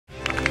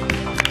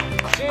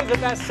a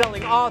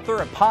best-selling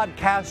author, a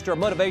podcaster, a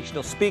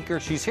motivational speaker.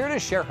 She's here to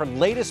share her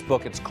latest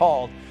book. It's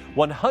called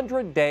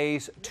 100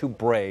 Days to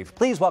Brave.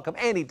 Please welcome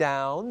Annie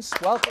Downs.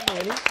 Welcome,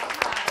 Annie. Thanks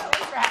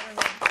for having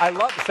me. I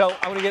love, so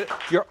I want to get,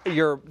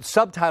 your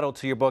subtitle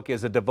to your book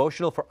is A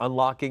Devotional for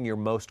Unlocking Your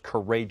Most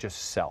Courageous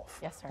Self.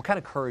 Yes, sir. What kind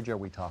of courage are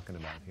we talking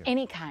about here?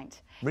 Any kind.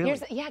 Really?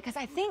 Yeah, because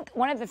I think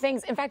one of the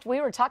things, in fact, we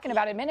were talking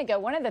about it a minute ago,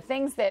 one of the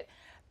things that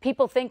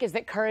people think is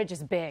that courage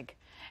is big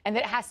and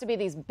that it has to be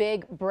these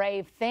big,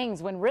 brave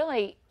things when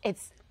really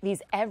it's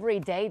these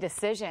everyday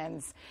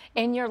decisions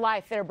in your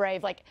life that are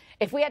brave. Like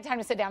if we had time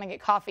to sit down and get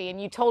coffee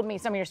and you told me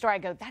some of your story,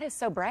 I'd go, that is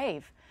so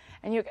brave.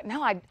 And you go,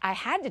 no, I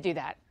had to do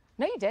that.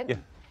 No, you didn't. Yeah.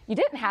 You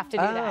didn't have to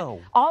do that.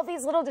 All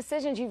these little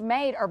decisions you've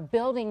made are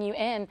building you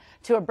in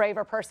to a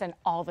braver person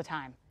all the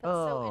time. That's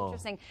so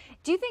interesting.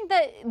 Do you think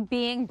that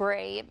being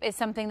brave is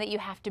something that you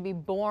have to be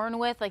born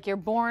with, like you're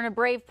born a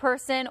brave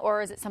person,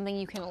 or is it something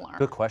you can learn?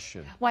 Good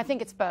question. Well, I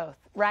think it's both,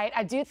 right?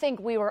 I do think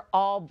we were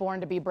all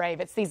born to be brave.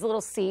 It's these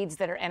little seeds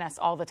that are in us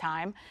all the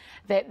time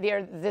that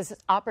there's this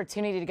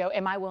opportunity to go,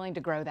 am I willing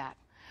to grow that?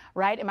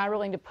 Right? Am I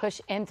willing to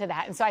push into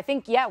that? And so I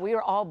think, yeah, we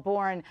were all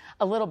born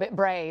a little bit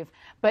brave.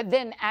 But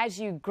then as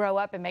you grow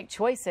up and make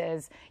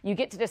choices, you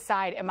get to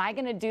decide, am I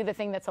going to do the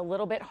thing that's a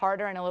little bit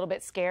harder and a little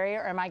bit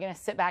scarier, or am I going to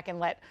sit back and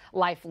let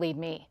life lead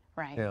me?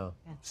 Right. Yeah.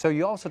 So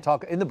you also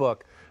talk in the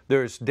book.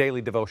 There's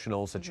daily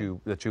devotionals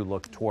that you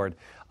look toward,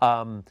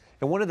 and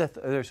one of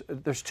the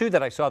there's two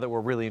that I saw that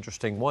were really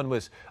interesting. One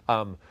was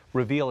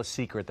reveal a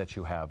secret that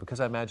you have,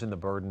 because I imagine the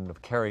burden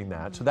of carrying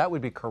that. So that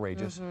would be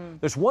courageous.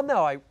 There's one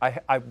though I'm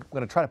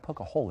going to try to poke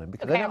a hole in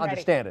because I don't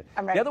understand it.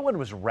 I'm ready. The other one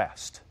was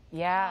rest.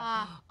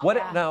 Yeah.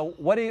 Now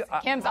what do you?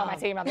 Kim's on my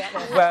team on that.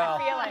 Well,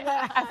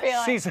 I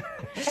feel it.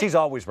 She's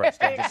always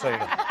resting. Just so you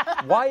know.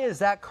 Why is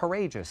that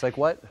courageous? Like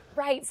what?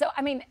 Right. So,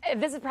 I mean,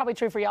 this is probably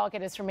true for y'all, like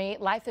it is for me.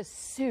 Life is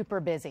super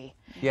busy.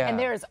 Yeah. And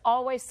there is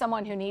always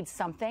someone who needs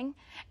something.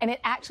 And it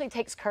actually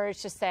takes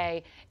courage to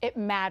say, it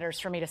matters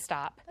for me to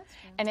stop.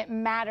 And it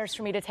matters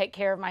for me to take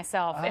care of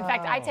myself. In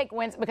fact, I take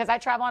Wednesdays, because I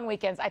travel on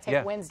weekends, I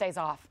take Wednesdays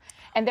off.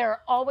 And there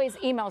are always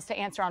emails to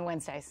answer on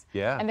Wednesdays.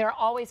 Yeah. And there are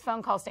always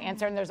phone calls to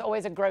answer. And there's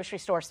always a grocery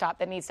store stop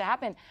that needs to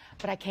happen.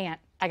 But I can't.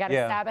 I got a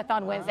Sabbath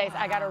on Wednesdays.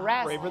 I got to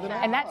rest.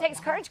 And that takes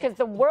courage because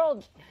the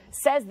world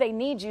says they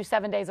need you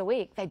 7 days a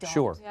week. They don't.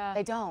 Sure. Yeah.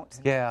 They don't.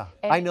 Yeah.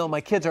 And I know.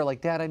 My kids are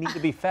like, Dad, I need to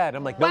be fed.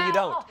 I'm like, no, you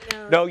don't.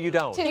 No, you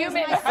don't.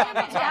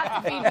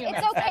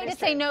 It's okay to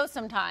say no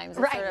sometimes.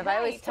 Right. Sort of, I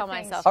always tell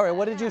myself. All right.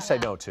 What did you say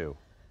no to?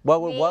 What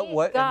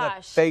in the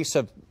face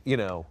of,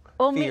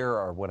 fear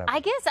or whatever? I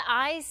guess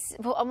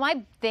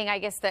my thing, I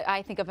guess, that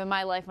I think of in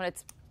my life when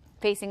it's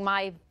facing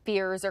my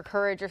fears or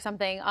courage or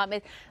something,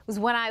 it was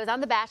when I was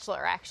on The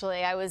Bachelor.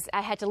 Actually, I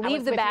had to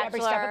leave The Bachelor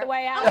every step of the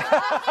way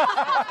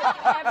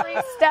out. Every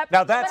step.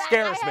 Now that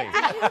scares me.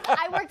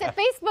 I worked at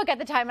Facebook at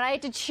the time, and I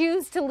had to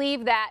choose to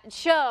leave that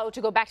show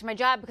to go back to my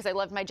job because I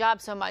loved my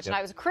job so much, and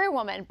I was a career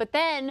woman. But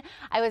then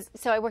I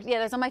worked.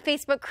 I was on my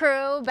Facebook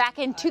crew back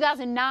in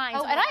 2009,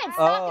 and I had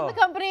stock in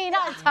the company,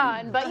 not a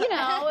ton, but it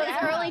was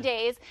early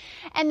days.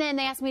 And then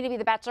they asked me to be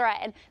the Bachelorette,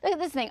 and look at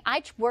this thing.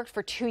 I worked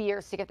for 2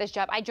 years to get this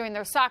job. I joined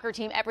their soccer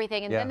team,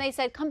 everything, and then they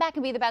said, come back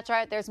and be the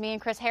Bachelorette. There's me and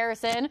Chris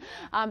Harrison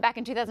back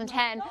in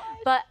 2010.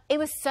 But it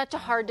was such a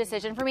hard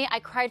decision for me.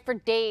 I cried for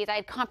days. I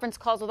had conference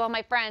calls with all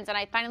my friends, and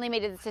I finally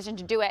made a decision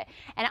to do it.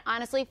 And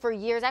honestly, for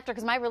years after,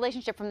 because my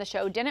relationship from the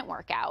show didn't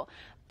work out,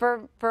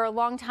 for a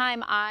long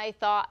time, I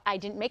thought I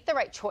didn't make the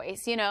right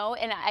choice, and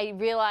I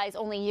realized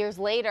only years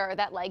later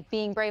that, like,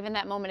 being brave in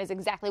that moment is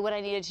exactly what I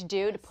needed to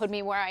do to put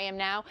me where I am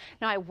now.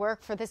 Now I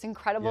work for this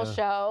incredible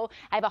show.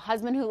 I have a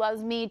husband who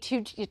loves me,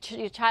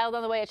 a child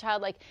on the way,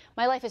 like,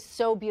 my life is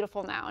so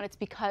beautiful now, and it's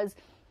because,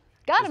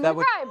 God, I'm going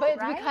to cry, but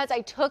it's because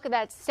I took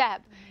that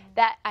step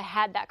that I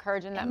had that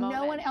courage in that moment.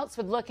 No one else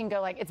would look and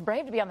go, like, it's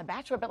brave to be on The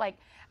Bachelor, but, like,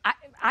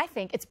 I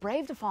think it's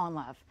brave to fall in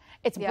love.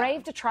 It's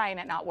brave to try and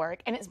it not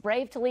work, and it's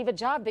brave to leave a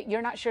job that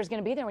you're not sure is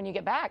going to be there when you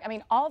get back. I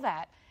mean, all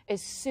that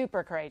is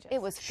super courageous.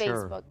 It was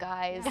Facebook,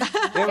 guys. Not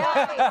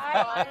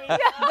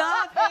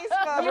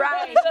Facebook.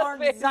 Right.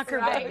 Mark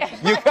Zuckerberg.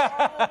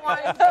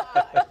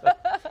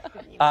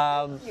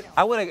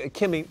 I want to,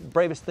 Kimmy,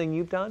 bravest thing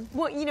you've done?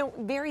 Well,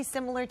 very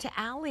similar to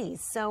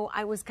Allie's. So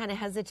I was kind of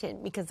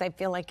hesitant because I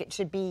feel like it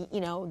should be,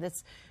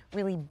 this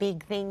really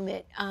big thing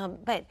that,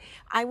 but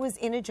I was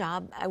in a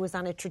job. I was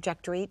on a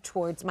trajectory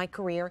towards my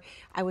career.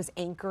 I was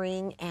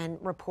anchoring and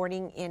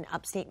reporting in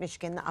upstate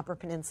Michigan, the Upper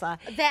Peninsula.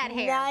 That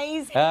hair.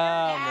 Nice.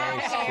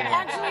 Nice.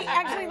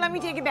 Actually, let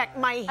me take it back.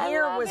 My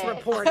hair was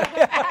reporting.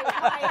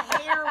 My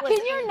hair was.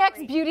 Can your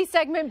next beauty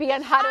segment be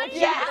on how to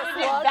achieve this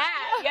look?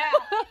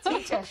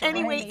 Teach us.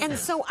 Anyway, and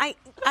so I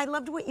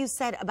loved what you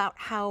said about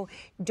how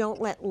don't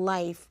let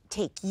life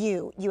take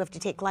you. You have to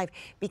take life,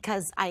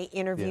 because I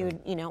interviewed,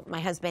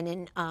 my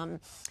husband, and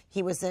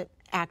he was an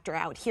actor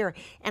out here,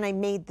 and I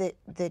made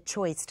the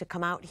choice to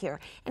come out here,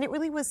 and it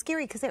really was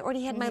scary because I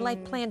already had my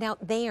life planned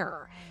out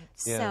there.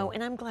 So,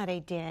 and I'm glad I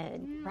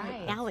did.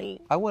 Right.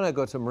 Allie. I want to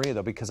go to Maria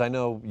though, because I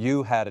know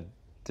you had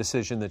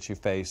decision that you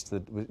faced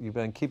that you've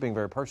been keeping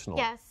very personal.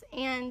 Yes,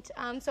 and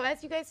so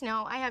as you guys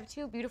know, I have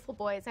 2 beautiful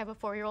boys. I have a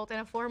 4-year-old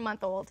and a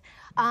 4-month-old.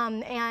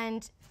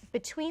 And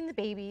between the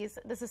babies,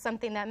 this is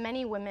something that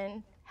many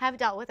women have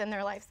dealt with in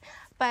their lives.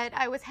 But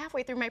I was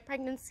halfway through my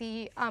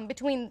pregnancy,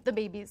 between the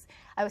babies,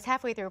 I was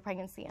halfway through a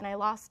pregnancy, and I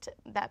lost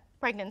that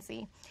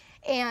pregnancy.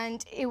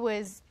 And it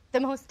was the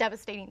most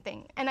devastating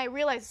thing. And I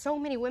realized so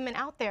many women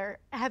out there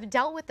have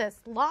dealt with this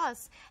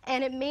loss,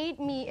 and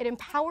it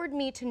empowered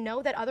me to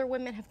know that other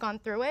women have gone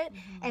through it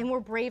and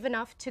were brave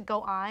enough to go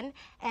on.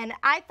 And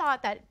I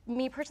thought that,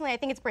 me personally, I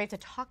think it's brave to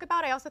talk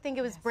about. I also think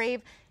it was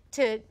brave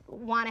to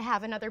want to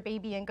have another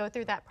baby and go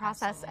through that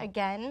process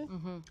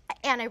again.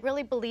 And I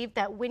really believe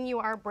that when you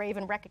are brave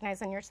and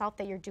recognize in yourself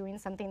that you're doing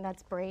something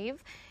that's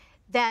brave,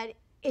 that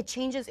it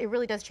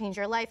really does change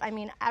your life. I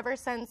mean, ever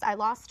since I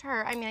lost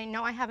her, I mean, I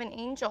know I have an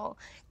angel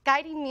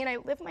guiding me, and I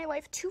live my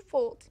life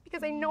twofold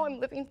because I know I'm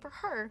living for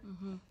her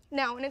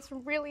now, and it's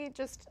really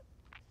just,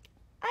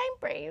 I'm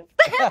brave.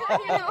 You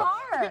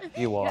are.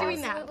 You are.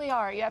 You absolutely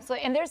are. You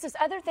absolutely. And there's this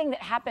other thing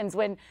that happens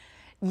when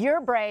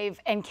you're brave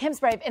and Kim's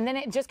brave, and then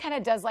it just kind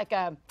of does like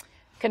a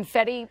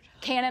confetti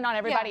cannon on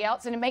everybody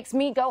else, and it makes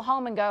me go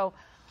home and go,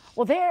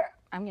 well,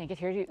 I'm going to get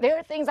here too. There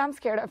are things I'm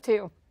scared of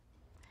too.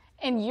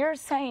 And you're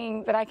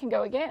saying that I can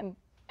go again,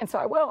 and so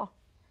I will,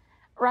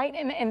 right?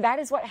 And that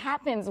is what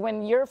happens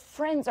when your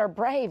friends are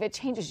brave. It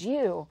changes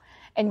you,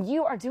 and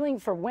you are doing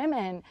for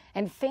women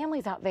and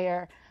families out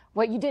there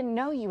what you didn't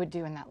know you would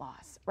do in that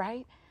loss,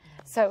 right?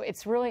 So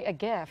it's really a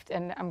gift,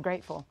 and I'm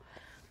grateful.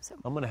 So.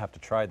 I'm going to have to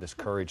try this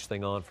courage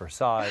thing on for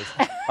size.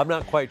 I'm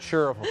not quite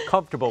sure if I'm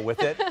comfortable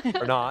with it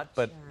or not,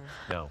 but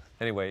no.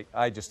 Anyway,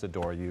 I just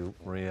adore you,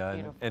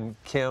 Maria, and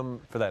Kim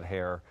for that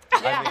hair.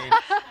 I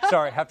mean,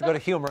 sorry, I have to go to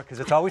humor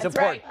because it's always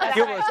important. Right.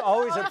 Humor is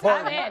always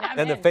important I'm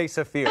in the in. face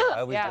of fear.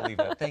 I always believe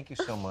that. Thank you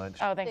so much.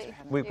 Oh, thanks for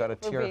having me. We've got a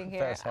tear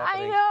fest I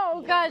happening.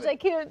 know, gosh, I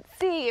can't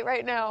see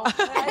right now.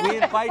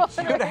 We invite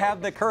you to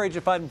have the courage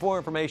to find more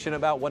information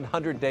about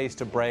 100 Days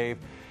to Brave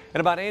and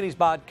about Annie's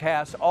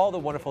podcast, all the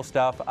wonderful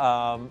stuff.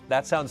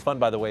 That sounds fun,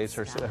 by the way, it's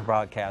her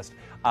broadcast.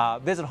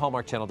 Visit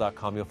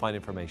hallmarkchannel.com. You'll find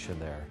information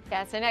there.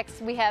 Yeah, so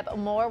next we have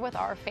more with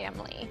our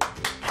family.